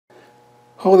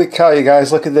Holy cow, you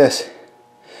guys, look at this.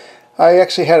 I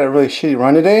actually had a really shitty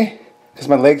run today because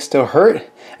my legs still hurt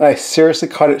and I seriously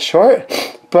cut it short.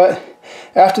 But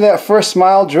after that first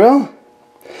mile drill,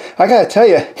 I gotta tell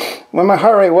you, when my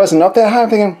heart rate wasn't up that high,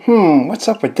 I'm thinking, what's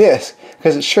up with this?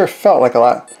 Because it sure felt like a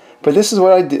lot. But this is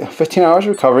what I did, 15 hours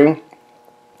recovering.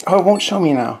 Oh, it won't show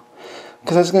me now.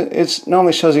 Because it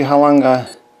normally shows you how long, well,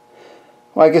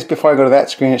 I guess before I go to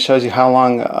that screen, it shows you how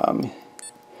long,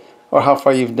 or how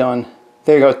far you've done.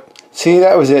 There you go. See,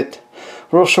 that was it.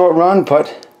 Real short run,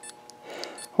 but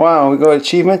wow, we go to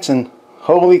achievements and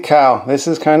holy cow, this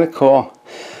is kind of cool.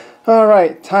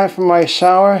 Alright, time for my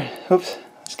shower. Oops,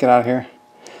 let's get out of here.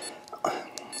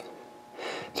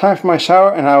 Time for my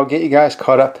shower and I will get you guys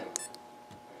caught up.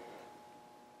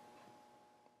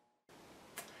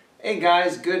 Hey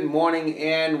guys, good morning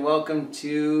and welcome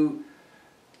to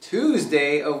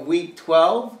Tuesday of week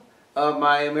 12 of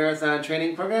my marathon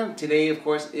training program. Today, of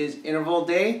course, is interval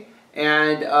day,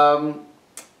 and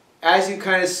as you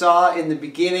kind of saw in the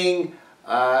beginning,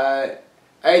 I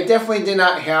definitely did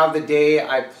not have the day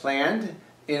I planned,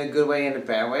 in a good way and a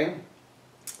bad way.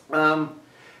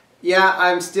 Yeah,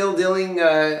 I'm still dealing.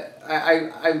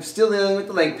 I'm still dealing with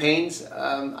the leg pains.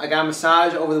 I got a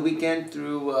massage over the weekend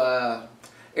through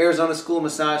Arizona School of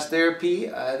Massage Therapy.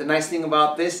 The nice thing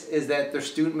about this is that they're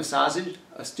student massages.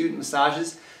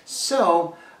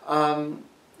 So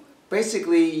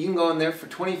basically, you can go in there for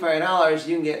 $25.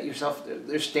 You can get yourself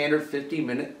their standard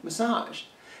 50-minute massage,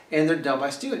 and they're done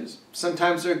by students.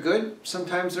 Sometimes they're good,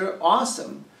 sometimes they're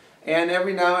awesome. And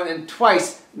every now and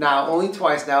twice now, only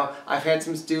twice now, I've had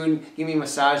some student give me a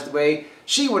massage the way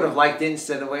she would have liked it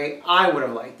instead of the way I would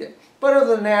have liked it. But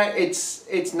other than that,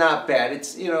 it's not bad.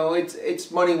 It's, you know, it's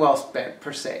money well spent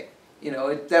per se. You know,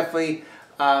 it definitely.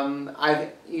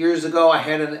 Years ago I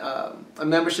had a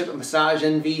membership at Massage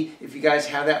Envy. If you guys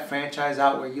have that franchise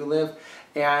out where you live,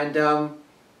 and to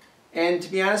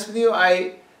be honest with you,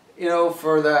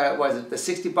 for the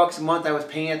 60 bucks a month I was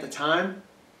paying at the time,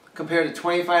 compared to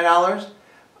 $25,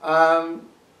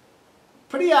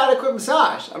 pretty adequate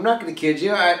massage. I'm not going to kid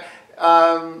you.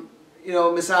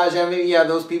 Massage Envy, yeah,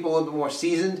 those people a little bit more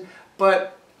seasoned,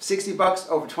 but 60 bucks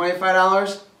over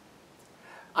 $25,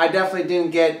 I definitely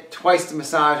didn't get twice the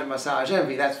massage at Massage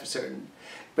Envy, that's for certain.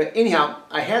 But anyhow,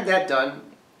 I had that done,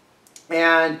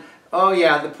 and oh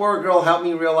yeah, the poor girl helped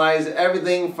me realize that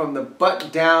everything from the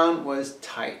butt down was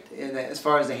tight, as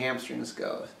far as the hamstrings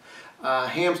goes.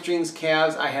 Hamstrings,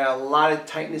 calves, I had a lot of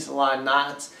tightness, a lot of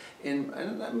knots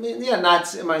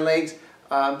knots in my legs.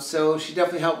 So she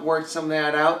definitely helped work some of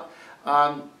that out.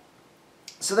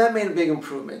 So that made a big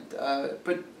improvement.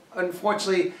 But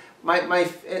unfortunately,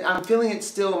 I'm feeling it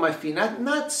still in my feet.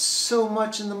 Not so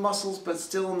much in the muscles, but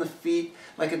still in the feet,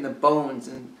 like in the bones,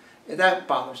 and that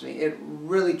bothers me. It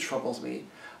really troubles me.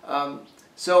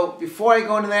 So before I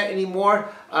go into that anymore,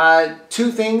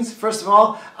 two things. First of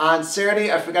all, on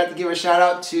Saturday, I forgot to give a shout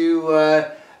out to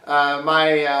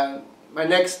my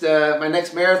next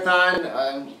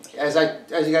marathon. As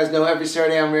you guys know, every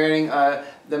Saturday I'm wearing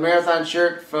the marathon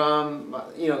shirt from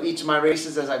each of my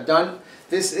races as I've done.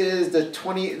 This is the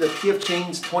PF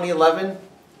Chang's 2011.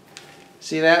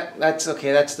 See that? That's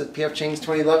okay. That's the PF Chang's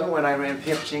 2011 when I ran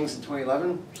PF Chang's in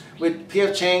 2011. With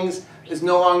PF Chang's is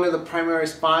no longer the primary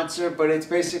sponsor, but it's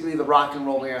basically the Rock and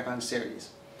Roll Marathon Series.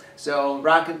 So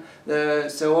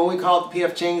so when we called it the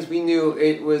PF Chang's, we knew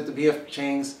it was the PF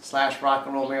Chang's / Rock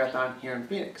and Roll Marathon here in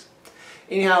Phoenix.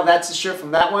 Anyhow, that's the shirt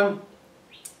from that one.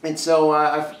 And so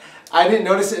I didn't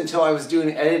notice it until I was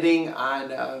doing editing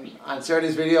on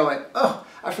Saturday's video. I'm like, oh,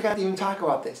 I forgot to even talk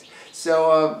about this.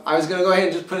 So I was going to go ahead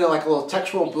and just put in like a little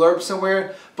textual blurb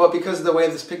somewhere, but because of the way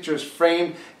this picture is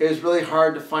framed, it was really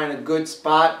hard to find a good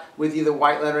spot with either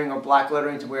white lettering or black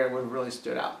lettering to where it would have really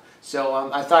stood out. So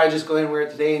I thought I'd just go ahead and wear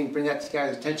it today and bring that to you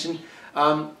guys' attention.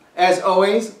 As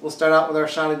always, we'll start out with our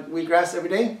shot of wheatgrass every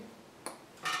day.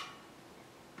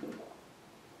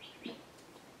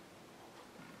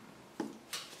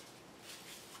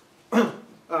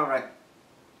 All right.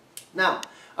 Now,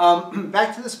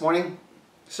 back to this morning.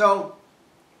 So,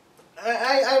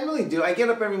 I really do. I get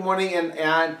up every morning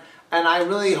and I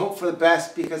really hope for the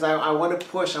best because I want to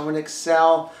push, I want to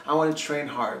excel, I want to train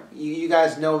hard. You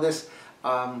guys know this.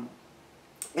 And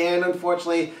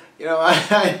unfortunately,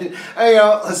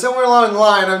 somewhere along the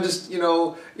line, I'm just,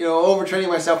 overtraining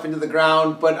myself into the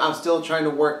ground, but I'm still trying to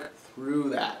work through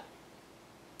that.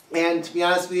 And to be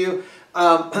honest with you,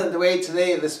 the way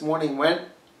this morning went,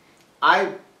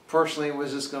 I personally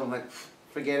was just going like,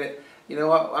 forget it. You know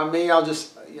what? Maybe I'll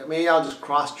just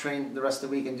cross train the rest of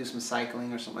the week and do some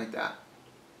cycling or something like that.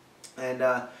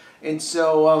 And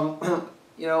so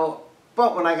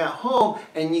But when I got home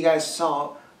and you guys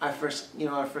saw I first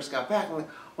got back, I'm like,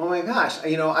 oh my gosh,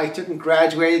 I took and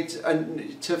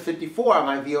graduated to 54 on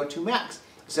my VO2 Max.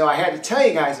 So I had to tell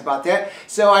you guys about that.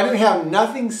 So I didn't have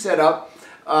nothing set up.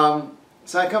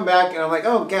 So I come back and I'm like,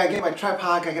 oh, gotta get my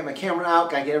tripod, gotta get my camera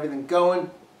out, gotta get everything going.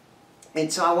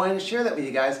 And so I wanted to share that with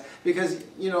you guys because,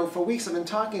 for weeks I've been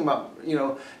talking about,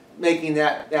 making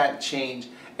that change.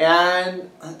 And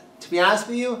to be honest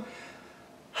with you,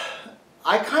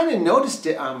 I kind of noticed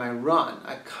it on my run.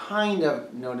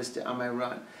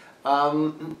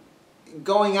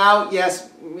 Going out, yes,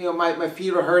 my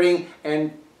feet were hurting,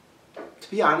 and to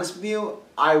be honest with you,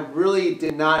 I really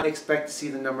did not expect to see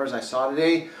the numbers I saw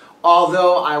today.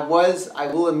 Although I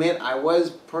will admit, I was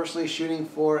personally shooting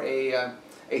for a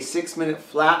 6-minute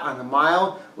flat on the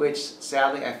mile, which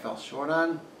sadly I fell short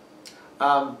on.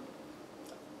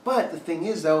 But the thing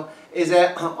is, though, is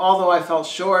that although I fell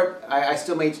short, I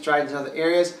still made strides in other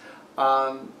areas,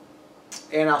 and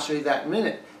I'll show you that in a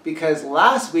minute. Because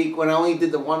last week, when I only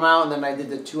did the 1 mile and then I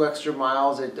did the 2 extra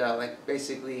miles at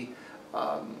basically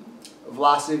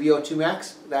velocity VO2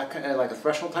 max, that kind of like a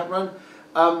threshold type run,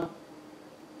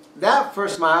 that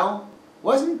first mile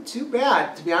wasn't too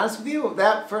bad. To be honest with you,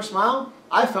 that first mile,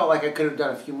 I felt like I could have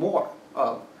done a few more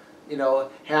of,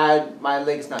 had my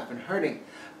legs not been hurting.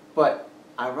 But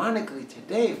ironically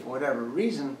today, for whatever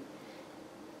reason,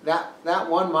 that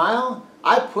 1 mile,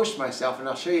 I pushed myself, and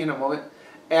I'll show you in a moment,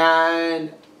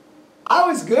 and I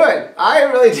was good. I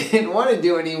really didn't want to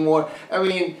do anymore. I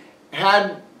mean,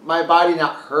 had my body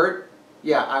not hurt,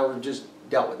 yeah, I would have just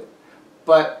dealt with it.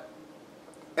 But,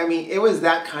 I mean, it was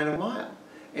that kind of mile.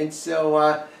 And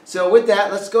so, so with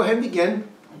that, let's go ahead and begin.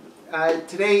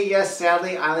 Today, yes,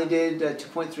 sadly, I only did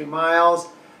 2.3 miles.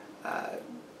 I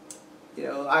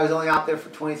was only out there for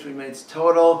 23 minutes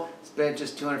total. Spent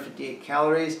just 258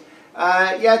 calories.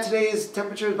 Yeah, today's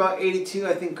temperature is about 82.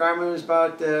 I think Garmin was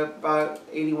about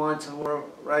 81, somewhere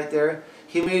right there.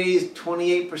 Humidity is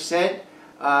 28%.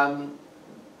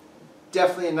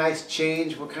 Definitely a nice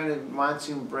change. We're kind of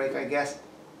monsoon break, I guess.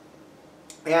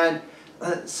 And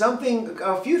a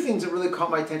few things that really caught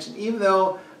my attention. Even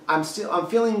though I'm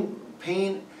feeling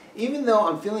pain. Even though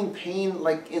I'm feeling pain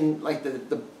like in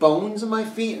the bones of my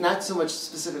feet, not so much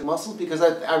specific muscles, because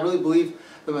I really believe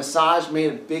the massage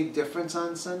made a big difference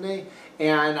on Sunday,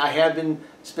 and I have been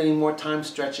spending more time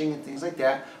stretching and things like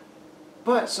that.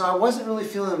 But so I wasn't really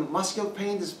feeling muscular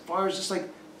pains as far as just like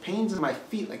pains in my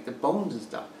feet, like the bones and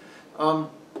stuff.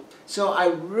 So I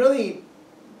really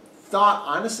thought,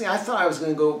 honestly, I thought I was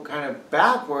going to go kind of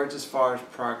backwards as far as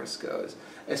progress goes,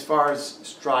 as far as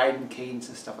stride and cadence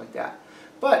and stuff like that.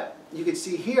 But you can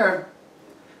see here,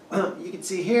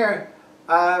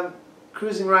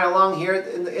 cruising right along here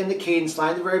in the cadence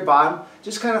line at the very bottom,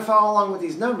 just kind of follow along with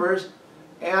these numbers,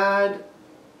 and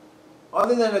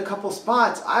other than a couple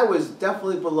spots, I was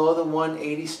definitely below the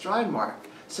 180 stride mark.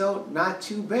 So not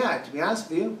too bad, to be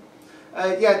honest with you.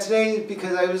 Yeah, today,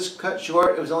 because I was cut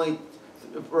short, it was only,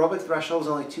 aerobic threshold was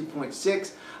only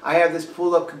 2.6. I have this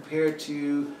pull up compared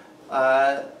to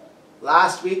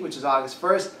last week, which is August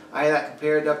 1st. I had that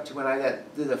compared up to when I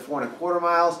did the 4¼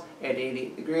 miles at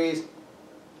 88 degrees.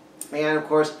 And of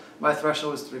course, my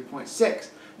threshold was 3.6.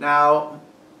 Now,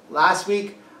 last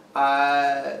week,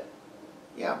 yeah,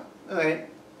 okay,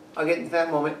 I'll get into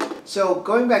that moment. So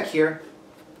going back here,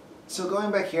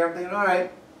 I'm thinking, all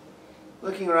right,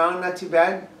 looking around, not too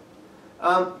bad.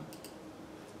 But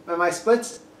my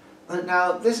splits,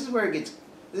 now this is where it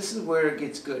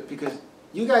gets good, because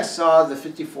you guys saw the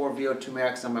 54 VO2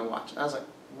 Max on my watch. I was like,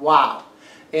 wow.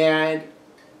 And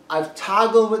I've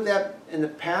toggled with that in the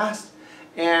past,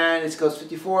 and it goes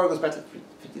 54, it goes back to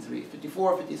 53,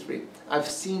 54, 53. I've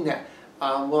seen that.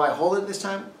 Will I hold it this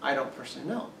time? I don't personally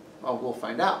know. Well, we'll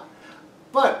find out.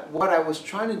 But what I was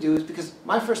trying to do is, because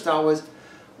my first thought was,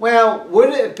 well, would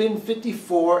it have been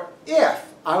 54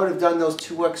 if I would have done those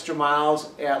 2 extra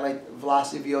miles at like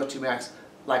velocity VO2 max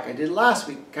like I did last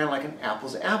week, kind of like an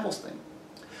apples to apples thing.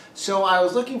 So I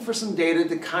was looking for some data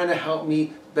to kind of help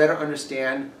me better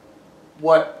understand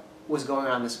what was going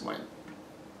on this morning.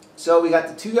 So we got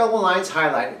the 2 yellow lines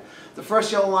highlighted. The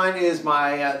first yellow line is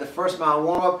my the first mile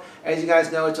warm-up. As you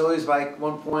guys know, it's always like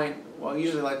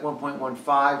usually like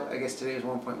 1.15. I guess today is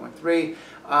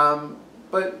 1.13.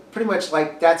 But pretty much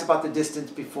like that's about the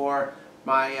distance before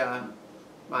my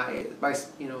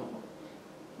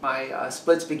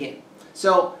splits begin.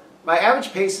 So my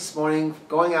average pace this morning,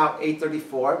 going out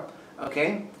 8:34.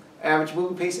 Okay, average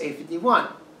movement pace 8:51.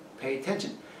 Pay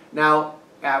attention. Now,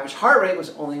 average heart rate was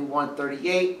only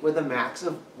 138 with a max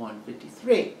of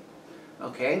 153.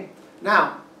 Okay,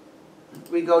 now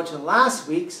we go to last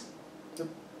week's,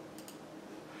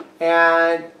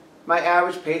 and my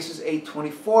average pace was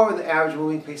 8:24 with an average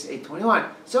moving pace of 8:21.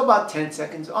 So about 10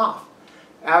 seconds off.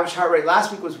 Average heart rate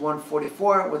last week was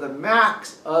 144 with a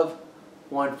max of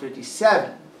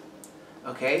 157.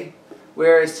 Okay?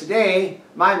 Whereas today,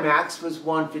 my max was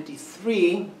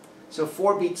 153, so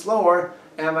 4 beats lower,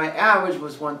 and my average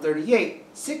was 138,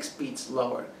 6 beats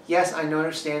lower. Yes, I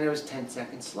understand it was 10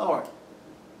 seconds slower.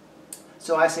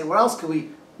 So I say, what else can we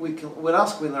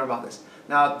learn about this?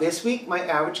 Now, this week, my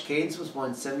average cadence was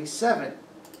 177.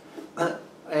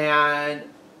 And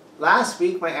last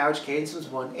week, my average cadence was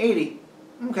 180.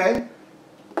 Okay.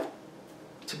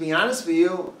 To be honest with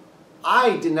you,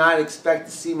 I did not expect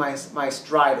to see my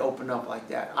stride open up like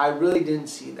that. I really didn't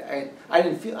see that. I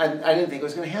didn't think it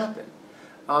was going to happen.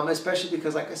 Especially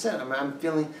because, like I said,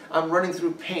 I'm running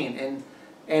through pain,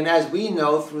 and as we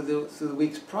know through the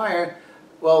weeks prior,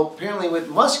 well, apparently with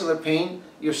muscular pain,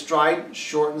 your stride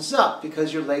shortens up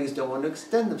because your legs don't want to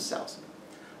extend themselves.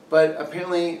 But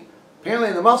apparently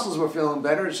the muscles were feeling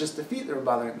better. It's just the feet that were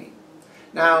bothering me.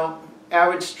 Now,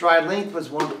 average stride length was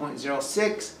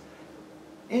 1.06.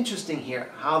 Interesting here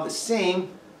how the same,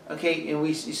 okay, and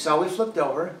you saw we flipped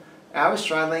over. Average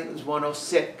stride length was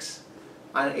 106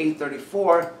 on an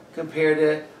 834 compared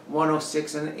to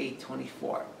 106 on an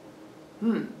 824.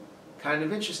 Kind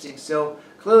of interesting. So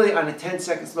clearly on a 10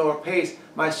 seconds lower pace,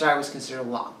 my stride was considered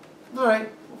long. All right,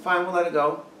 well, fine, we'll let it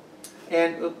go.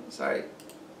 And, oops, sorry,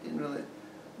 didn't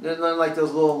like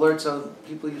those little alerts of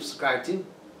people you subscribe to.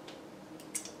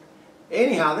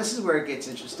 Anyhow, this is where it gets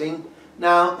interesting.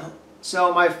 Now,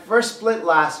 so my first split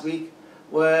last week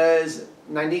was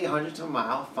 9,800 to a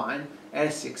mile, fine, at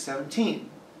a 617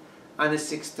 on a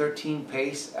 613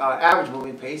 pace, average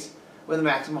moving pace, with a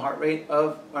maximum heart rate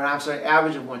of,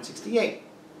 average of 168.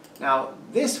 Now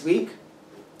this week,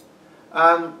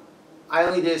 I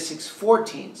only did a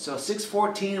 614, so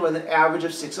 614 with an average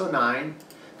of 609,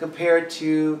 compared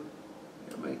to,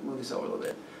 let me move this over a little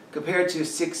bit, compared to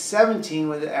 617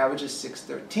 with an average of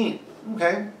 613.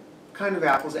 Okay. Kind of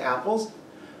apples to apples.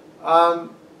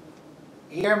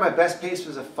 Here my best pace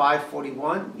was a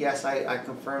 541. Yes, I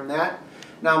confirmed that.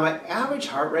 Now my average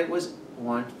heart rate was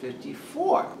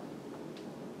 154.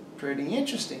 Pretty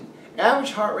interesting.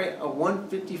 Average heart rate of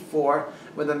 154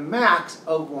 with a max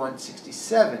of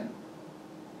 167.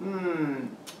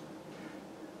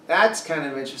 That's kind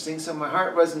of interesting. So my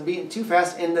heart wasn't beating too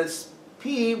fast, and the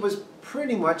speed was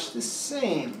pretty much the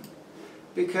same.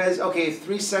 Because, okay,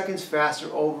 3 seconds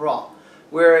faster overall.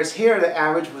 Whereas here the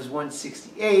average was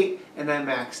 168 and I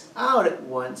maxed out at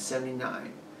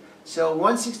 179. So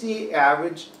 168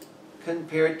 average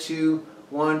compared to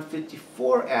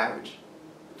 154 average.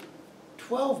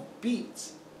 12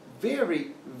 beats.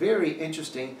 Very, very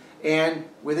interesting. And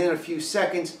within a few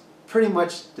seconds, pretty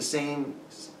much the same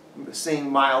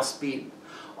mile speed.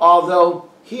 Although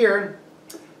here,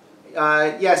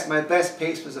 yes, my best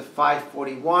pace was a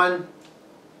 541.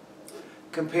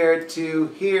 Compared to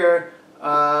here,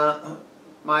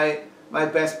 my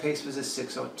best pace was a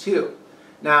 602.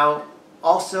 Now,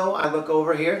 also, I look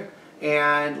over here,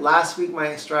 and last week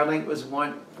my stride length was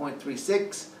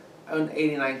 1.36 on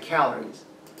 89 calories.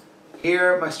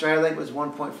 Here, my stride length was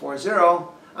 1.40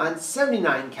 on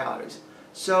 79 calories.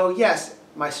 So yes,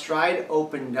 my stride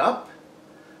opened up.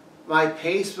 My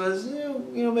pace was,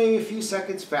 maybe a few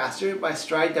seconds faster. My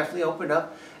stride definitely opened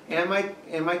up, and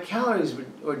my calories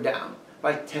were down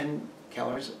by 10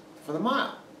 calories for the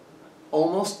mile.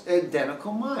 Almost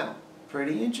identical mile.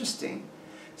 Pretty interesting.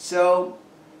 So,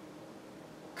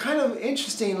 kind of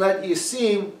interesting, let you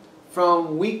see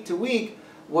from week to week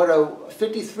what a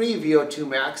 53 VO2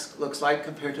 max looks like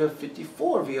compared to a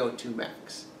 54 VO2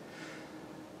 max.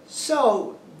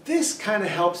 So, this kind of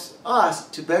helps us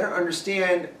to better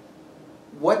understand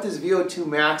what this VO2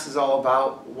 max is all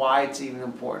about, why it's even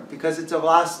important. Because it's a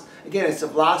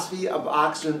velocity of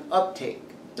oxygen uptake,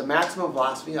 the maximum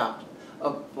velocity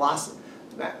of velocity.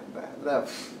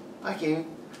 I can't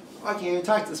even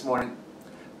talk this morning.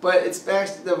 But it's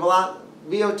the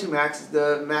VO2 max is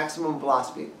the maximum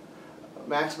velocity,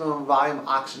 maximum volume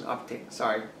oxygen uptake.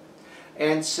 Sorry,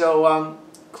 and so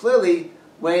clearly,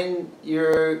 when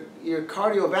your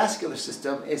cardiovascular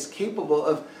system is capable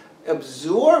of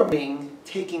absorbing,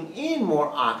 taking in more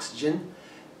oxygen,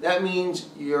 that means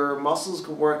your muscles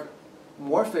can work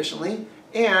more efficiently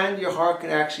and your heart can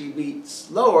actually beat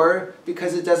slower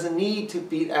because it doesn't need to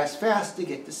beat as fast to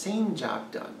get the same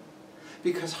job done.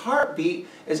 Because heartbeat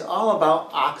is all about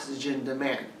oxygen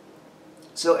demand.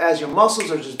 So as your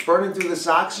muscles are just burning through this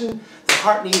oxygen, the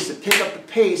heart needs to pick up the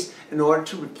pace in order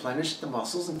to replenish the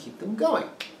muscles and keep them going.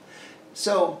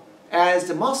 So as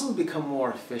the muscles become more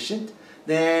efficient,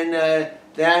 then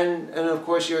then, and of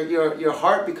course your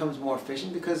heart becomes more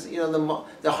efficient because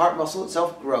the heart muscle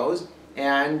itself grows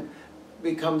and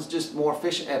becomes just more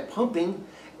efficient at pumping.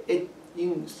 You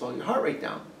can slow your heart rate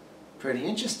down. Pretty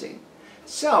interesting.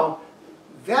 So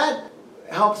that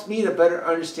helps me to better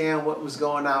understand what was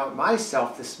going on with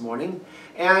myself this morning.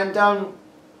 And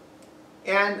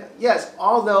yes,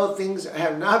 although things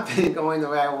have not been going the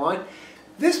way I want,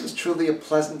 this was truly a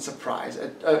pleasant surprise.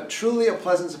 Truly a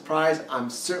pleasant surprise I'm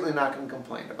certainly not going to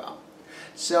complain about.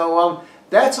 So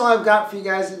that's all I've got for you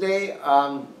guys today.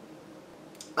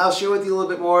 I'll share with you a little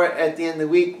bit more at the end of the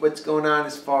week what's going on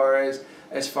as far as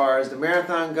the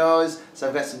marathon goes. So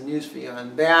I've got some news for you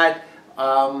on that.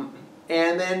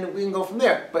 And then we can go from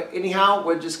there. But anyhow,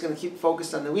 we're just going to keep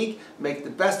focused on the week, make the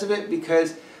best of it,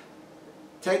 because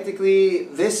technically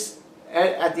this,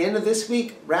 at the end of this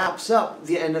week, wraps up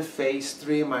the end of phase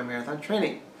 3 of my marathon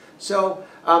training. So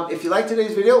if you like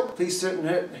today's video, please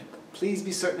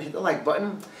be certain to hit the like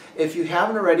button. If you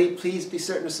haven't already, please be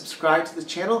certain to subscribe to the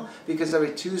channel, because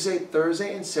every Tuesday,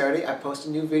 Thursday, and Saturday I post a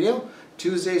new video.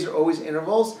 Tuesdays are always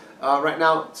intervals. Right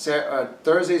now,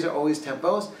 Thursdays are always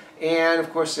tempos. And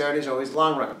of course, Saturdays are always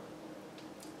long run.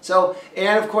 So,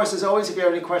 and of course, as always, if you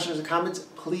have any questions or comments,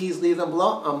 please leave them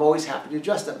below. I'm always happy to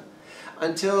address them.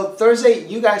 Until Thursday,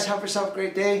 you guys have yourself a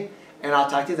great day, and I'll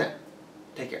talk to you then.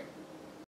 Take care.